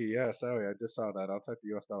 TWP, yeah, sorry, I just saw that. I'll check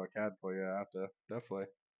the US dollar CAD for you after, definitely.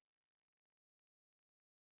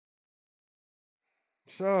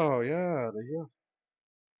 So, yeah,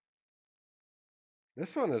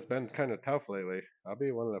 this one has been kind of tough lately. I'll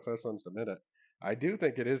be one of the first ones to admit it. I do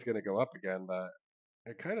think it is going to go up again, but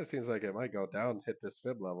it kind of seems like it might go down, hit this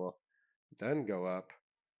fib level, then go up.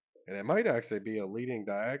 And it might actually be a leading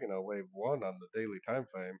diagonal wave one on the daily time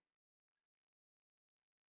frame.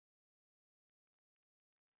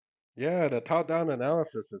 Yeah, the top down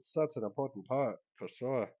analysis is such an important part for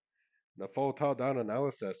sure. The full top down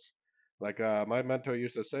analysis. Like my mentor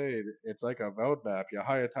used to say, it's like a roadmap. Your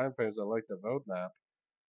higher time frames are like the roadmap.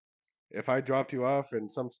 If I dropped you off in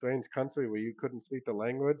some strange country where you couldn't speak the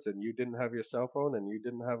language and you didn't have your cell phone and you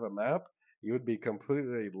didn't have a map, you would be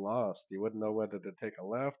completely lost. You wouldn't know whether to take a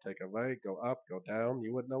left, take a right, go up, go down.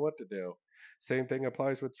 You wouldn't know what to do. Same thing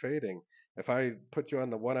applies with trading. If I put you on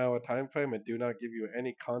the 1 hour time frame and do not give you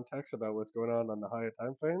any context about what's going on the higher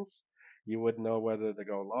time frames, you wouldn't know whether to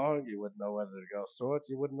go long, you wouldn't know whether to go short,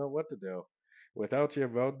 you wouldn't know what to do. Without your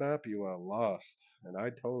roadmap, you are lost. And I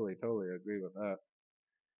totally agree with that.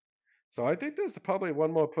 So I think there's probably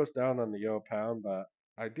one more push down on the euro pound, but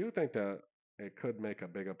I do think that it could make a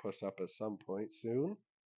bigger push up at some point soon.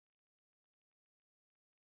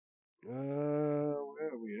 Where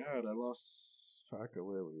are we at? I lost track of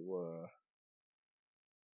where we were.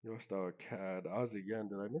 US dollar CAD, Aussie yen.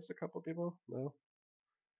 Did I miss a couple people? No,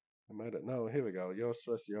 I might have. No, here we go. Euro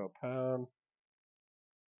Swiss, euro pound.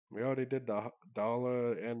 We already did the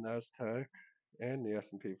dollar and Nasdaq and the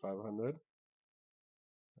S&P 500.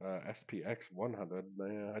 SPX 100.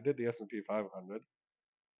 Man, I did the S&P 500.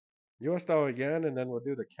 US dollar yen, and then we'll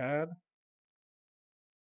do the CAD.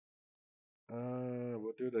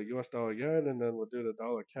 We'll do the US dollar yen, and then we'll do the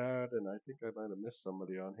dollar CAD. And I think I might have missed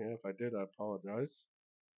somebody on here. If I did, I apologize.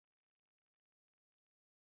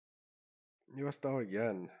 US dollar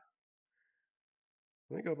yen.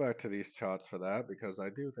 Let me go back to these charts for that because I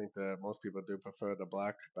do think that most people do prefer the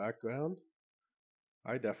black background.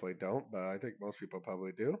 I definitely don't, but I think most people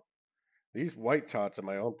probably do. These white charts are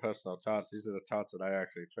my own personal charts. These are the charts that I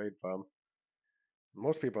actually trade from.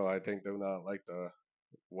 Most people, I think, do not like the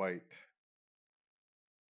white.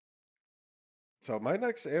 So my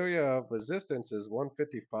next area of resistance is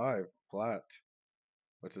 155 flat,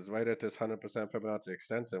 which is right at this 100% Fibonacci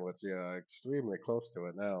extension, which is extremely close to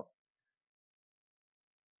it now.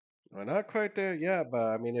 We're not quite there yet,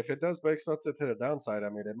 but I mean, if it does break structure to the downside, I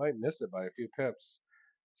mean, it might miss it by a few pips.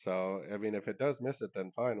 So, I mean, if it does miss it,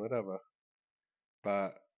 then fine, whatever.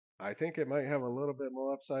 But I think it might have a little bit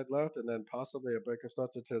more upside left, and then possibly a break of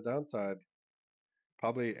structure to the downside.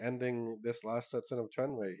 Probably ending this last section of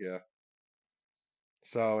trend right here.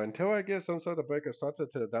 So until I get some sort of break of structure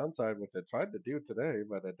to the downside, which I tried to do today,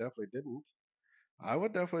 but it definitely didn't, I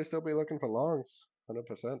would definitely still be looking for longs,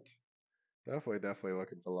 100%. Definitely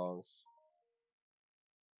looking for longs.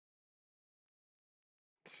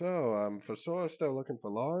 So I'm for sure still looking for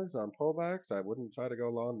longs on pullbacks. I wouldn't try to go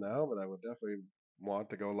long now, but I would definitely want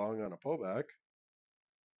to go long on a pullback.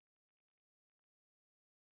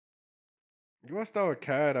 US dollar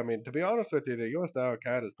CAD, I mean, to be honest with you, the US dollar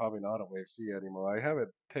CAD is probably not a wave C anymore. I haven't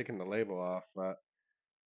taken the label off, but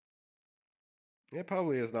it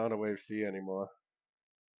probably is not a wave C anymore.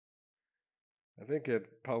 I think it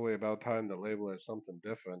probably about time to label it something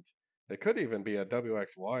different. It could even be a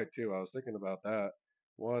WXY too. I was thinking about that.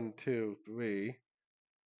 One, two, three.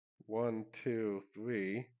 One, two,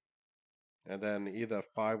 three. And then either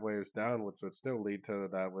 5 waves down, which would still lead to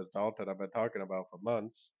that result that I've been talking about for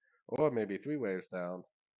months, or maybe 3 waves down.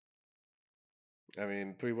 I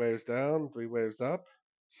mean, 3 waves down, 3 waves up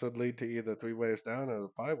should lead to either 3 waves down or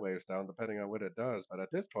 5 waves down, depending on what it does. But at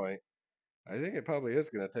this point, I think it probably is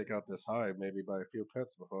going to take out this high maybe by a few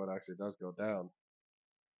pips before it actually does go down.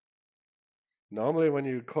 Normally, when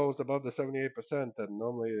you close above the 78%, then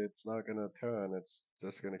normally it's not going to turn. It's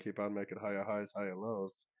just going to keep on making higher highs, higher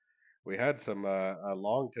lows. We had some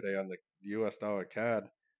long today on the US dollar CAD.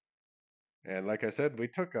 And like I said, we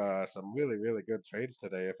took some really good trades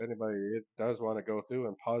today. If anybody does want to go through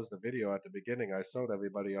and pause the video at the beginning, I showed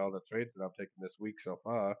everybody all the trades that I've taken this week so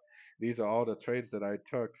far. These are all the trades that I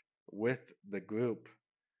took with the group.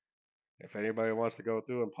 If anybody wants to go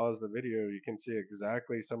through and pause the video, you can see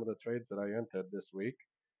exactly some of the trades that I entered this week.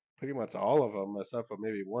 Pretty much all of them, except for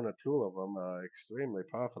maybe one or two of them, are extremely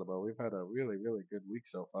profitable. We've had a really good week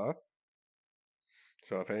so far.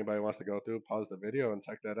 So if anybody wants to go through, pause the video and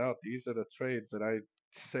check that out. These are the trades that I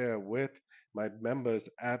share with my members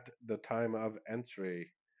at the time of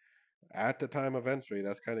entry. At the time of entry,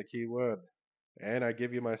 that's kind of key word. And I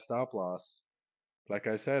give you my stop loss. Like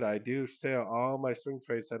I said, I do share all my swing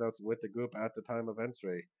trade setups with the group at the time of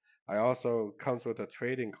entry. I also comes with a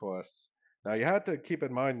trading course. Now you have to keep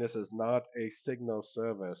in mind this is not a signal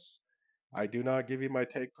service. I do not give you my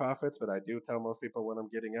take profits, but I do tell most people when I'm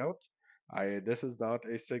getting out. This is not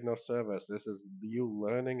a signal service. This is you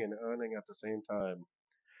learning and earning at the same time.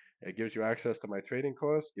 It gives you access to my trading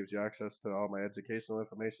course, gives you access to all my educational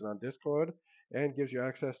information on Discord, and gives you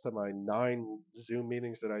access to my 9 Zoom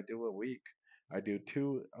meetings that I do a week. I do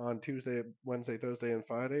 2 on Tuesday, Wednesday, Thursday, and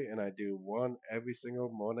Friday, and I do 1 every single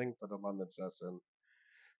morning for the London session.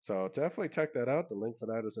 So definitely check that out. The link for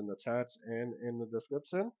that is in the chats and in the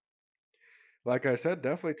description. Like I said,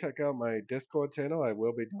 definitely check out my Discord channel. I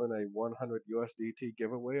will be doing a 100 USDT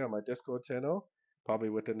giveaway on my Discord channel, probably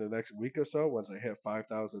within the next week or so once I hit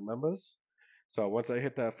 5,000 members. So once I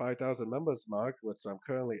hit that 5,000 members mark, which I'm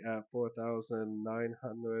currently at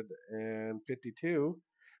 4,952,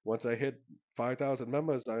 once I hit 5,000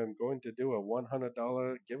 members, I am going to do a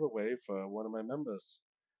 $100 giveaway for one of my members,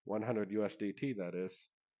 100 USDT that is.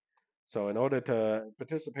 So in order to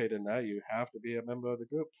participate in that, you have to be a member of the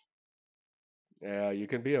group. You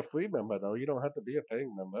can be a free member though. You don't have to be a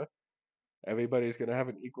paying member. Everybody's gonna have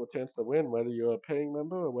an equal chance to win, whether you're a paying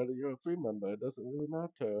member or whether you're a free member. It doesn't really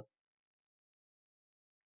matter.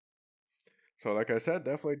 So, like I said,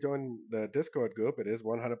 definitely join the Discord group. It is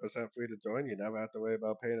 100% free to join. You never have to worry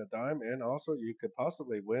about paying a dime, and also you could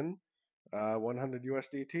possibly win 100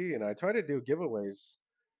 USDT. And I try to do giveaways,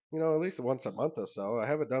 at least once a month or so. I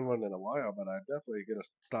haven't done one in a while, but I'm definitely gonna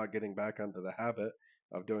start getting back onto the habit.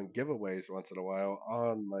 of doing giveaways once in a while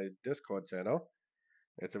on my Discord channel.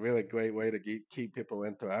 It's a really great way to keep people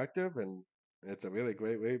interactive, and it's a really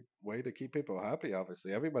great way to keep people happy.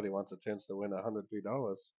 Obviously, everybody wants a chance to win $100 free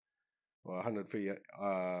or 100 free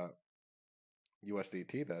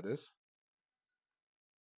USDT. That is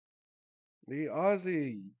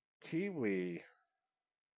the Kiwi,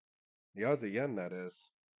 the Aussie yen. That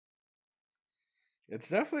is. It's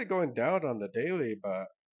definitely going down on the daily, but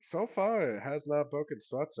so far it has not broken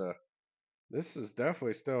structure. This is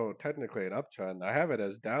definitely still technically an uptrend. I have it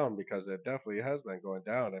as down because it definitely has been going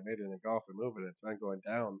down. I made it an engulfing move and it's been going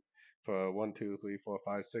down for 1, 2, 3, 4,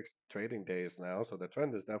 5, 6 trading days now. So the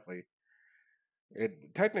trend is definitely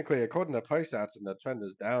it technically according to price action the trend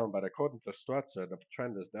is down, but according to structure the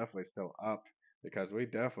trend is definitely still up because we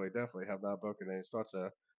definitely have not broken any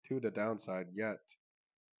structure to the downside yet.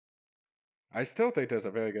 I still think there's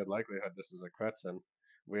a very good likelihood this is a correction.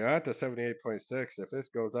 We are at the 78.6. If this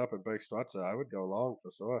goes up and breaks structure, I would go long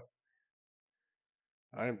for sure.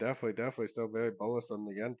 I am definitely still very bullish on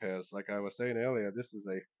the yen pairs. Like I was saying earlier, this is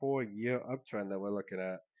a 4 year uptrend that we're looking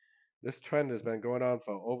at. This trend has been going on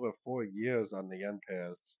for over 4 years on the yen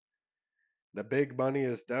pairs. The big money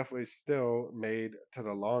is definitely still made to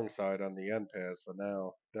the long side on the yen pairs for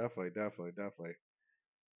now. Definitely.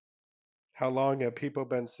 How long have people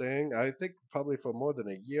been saying? I think probably for more than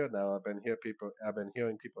a year now. I've been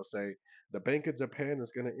hearing people say the Bank of Japan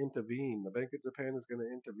is going to intervene. The Bank of Japan is going to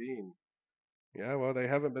intervene. Yeah, well, they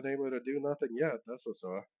haven't been able to do nothing yet. That's for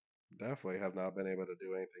sure. Definitely have not been able to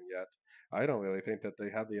do anything yet. I don't really think that they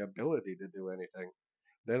have the ability to do anything.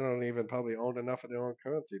 They don't even probably own enough of their own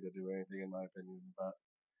currency to do anything, in my opinion. But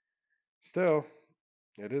still,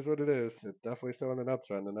 it is what it is. It's definitely still in an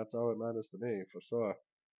uptrend, and that's all that matters to me, for sure.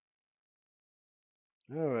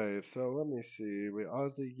 All right, so let me see. We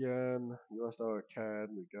Aussie yen, US dollar CAD.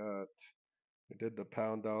 We did the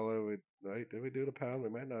pound dollar. We right? Did we do the pound? We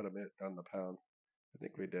might not have done the pound. I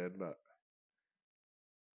think we did, but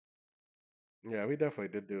yeah, we definitely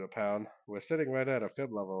did do a pound. We're sitting right at a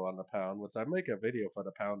fib level on the pound, which I make a video for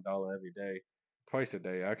the pound dollar every day, twice a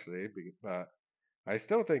day actually. But I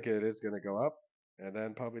still think it is going to go up and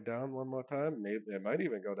then probably down one more time. Maybe it might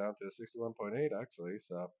even go down to 61.8 actually.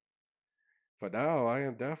 So for now, I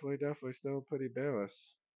am definitely still pretty bearish.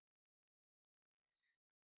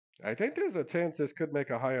 I think there's a chance this could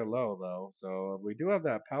make a higher low though. So we do have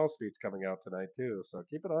that Powell speech coming out tonight too. So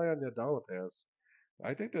keep an eye on your dollar pairs.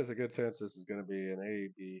 I think there's a good chance this is going to be an A,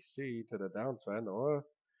 B, C to the downtrend, or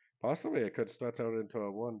possibly it could stretch out into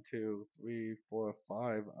a 1, 2, 3, 4,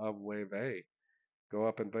 5 of wave A. Go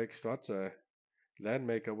up and break structure, then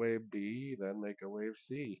make a wave B, then make a wave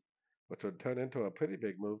C, which would turn into a pretty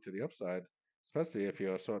big move to the upside, especially if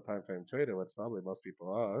you're a short time frame trader, which probably most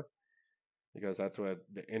people are, because that's what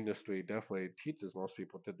the industry definitely teaches most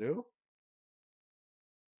people to do.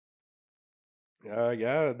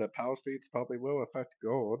 Yeah, the power speeds probably will affect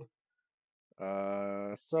gold.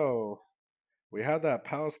 So we have that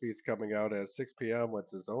power speeds coming out at 6 p.m.,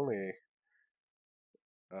 which is only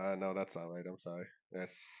no, that's not right. I'm sorry.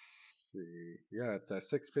 Let's see. Yeah, it's at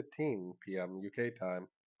 6:15 p.m. UK time.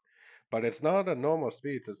 But it's not a normal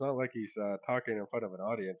speech. It's not like he's talking in front of an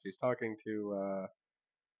audience. He's talking to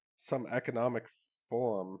some economic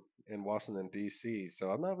forum in Washington D.C. So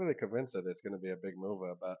I'm not really convinced that it's going to be a big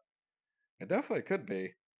mover, but it definitely could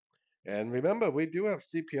be. And remember, we do have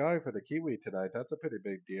CPI for the Kiwi tonight. That's a pretty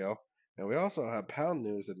big deal. And we also have pound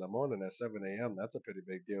news in the morning at 7 a.m. That's a pretty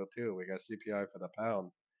big deal too. We got CPI for the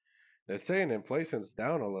pound. They're saying inflation's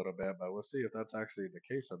down a little bit, but we'll see if that's actually the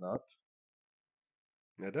case or not.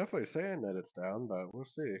 They're definitely saying that it's down, but we'll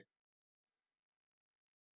see.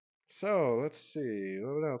 So let's see.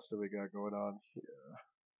 What else do we got going on here?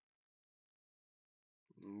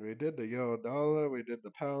 We did the euro dollar. We did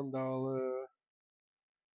the pound dollar.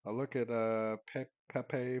 I'll look at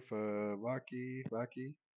Pepe for Rocky.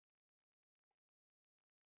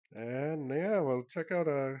 And yeah, we'll check out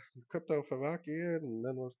crypto for Rocky and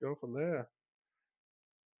then we'll go from there.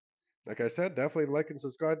 Like I said, definitely like and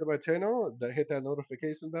subscribe to my channel. Hit that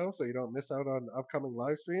notification bell so you don't miss out on upcoming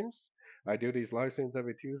live streams. I do these live streams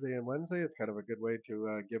every Tuesday and Wednesday. It's kind of a good way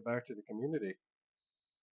to give back to the community.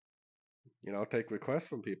 Take requests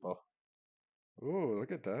from people. Ooh,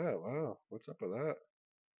 look at that. Wow. What's up with that?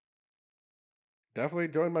 Definitely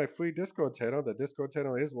join my free Discord channel. The Discord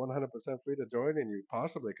channel is 100% free to join, and you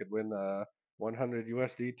possibly could win 100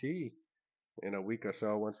 USDT in a week or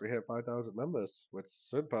so once we hit 5,000 members, which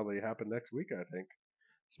should probably happen next week, I think.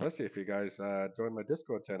 Especially if you guys join my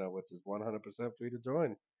Discord channel, which is 100% free to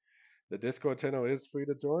join. The Discord channel is free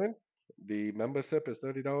to join. The membership is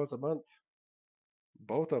 $30 a month.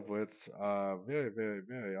 both of which are very, very,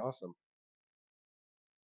 very awesome.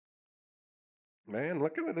 Man,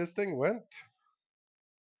 look at where this thing went.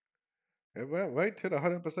 It went right to the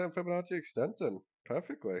 100% Fibonacci extension.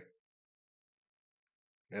 Perfectly.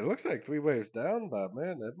 It looks like three waves down, but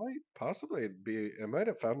man, it might possibly be, it might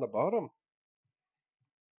have found the bottom.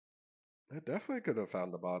 It definitely could have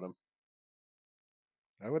found the bottom.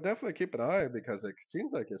 I would definitely keep an eye because it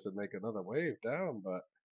seems like it should make another wave down, but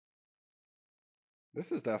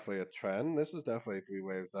this is definitely a trend. This is definitely three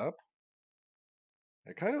waves up.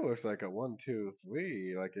 It kind of looks like a one, two,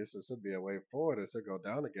 three. Like this should be a wave forward. It should go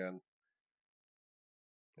down again.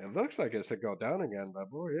 It looks like it should go down again, but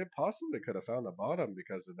boy, it possibly could have found the bottom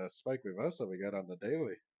because of the spike reversal we got on the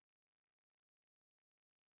daily.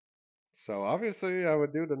 So obviously, I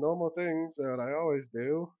would do the normal things that I always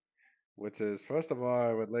do, which is first of all,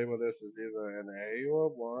 I would label this as either an A or a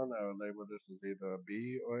 1. I would label this as either a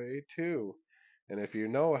B or a 2. And if you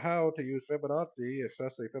know how to use Fibonacci,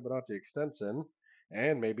 especially Fibonacci extension,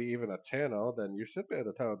 and maybe even a channel, then you should be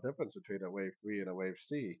able to tell the difference between a wave 3 and a wave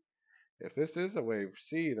C. If this is a wave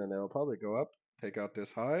C, then it'll probably go up, take out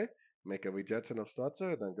this high, make a rejection of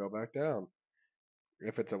structure, then go back down.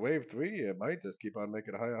 If it's a wave 3, it might just keep on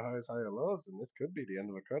making higher highs, higher lows, and this could be the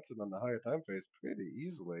end of a correction on the higher time phase pretty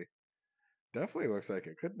easily. Definitely looks like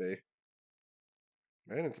it could be.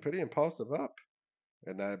 And it's pretty impulsive up.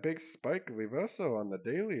 And that big spike reversal on the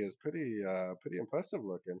daily is pretty impressive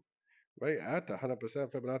looking. Right at the 100%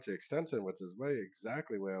 Fibonacci extension, which is right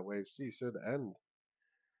exactly where wave C should end.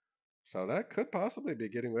 So that could possibly be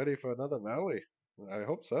getting ready for another rally. I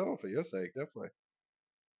hope so, for your sake, definitely.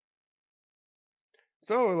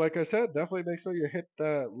 So, like I said, definitely make sure you hit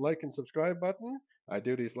that like and subscribe button. I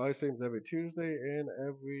do these live streams every Tuesday and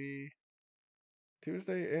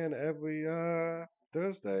every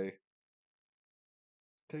Thursday.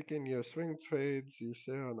 Taking your swing trades you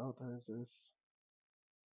share on all times is.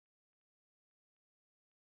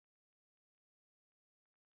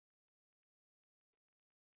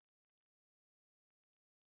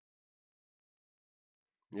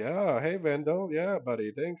 Yeah, hey Vendo. Yeah,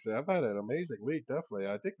 buddy. Thanks. I've had an amazing week, definitely.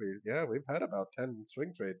 I think we've had about 10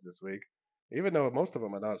 swing trades this week. Even though most of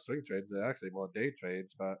them are not swing trades, they're actually more day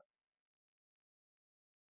trades, but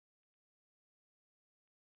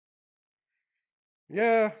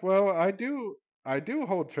yeah, well, I do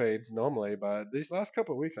hold trades normally, but these last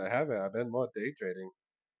couple of weeks I haven't. I've been more day trading.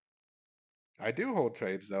 I do hold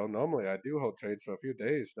trades though. Normally I do hold trades for a few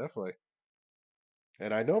days, definitely.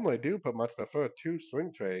 And I normally do put much prefer to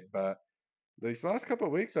swing trade, but these last couple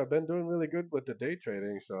of weeks I've been doing really good with the day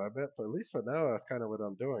trading, so I bet for at least for now that's kind of what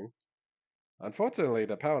I'm doing. Unfortunately,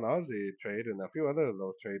 the pound Aussie trade and a few other of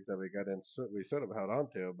those trades that we got in, we sort of held on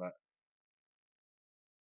to, but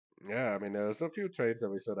yeah, I mean, there's a few trades that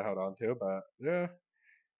we sort of held on to, but yeah,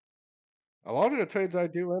 a lot of the trades I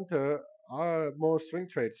do enter are more swing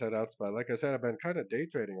trade setups, but like I said, I've been kind of day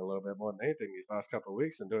trading a little bit more than anything these last couple of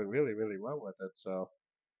weeks and doing really, really well with it. So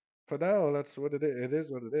for now, that's what it is. It is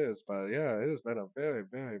what it is. But yeah, it has been a very,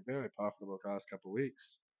 very, very profitable last couple of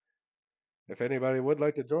weeks. If anybody would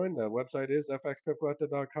like to join, the website is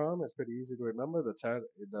fxtripcollector.com. It's pretty easy to remember.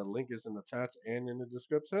 The link is in the chat and in the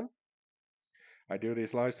description. I do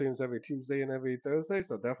these live streams every Tuesday and every Thursday,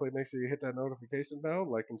 so definitely make sure you hit that notification bell,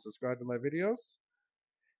 like and subscribe to my videos.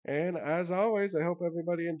 And as always, I hope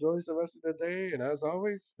everybody enjoys the rest of the day. And as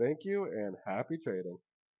always, thank you and happy trading.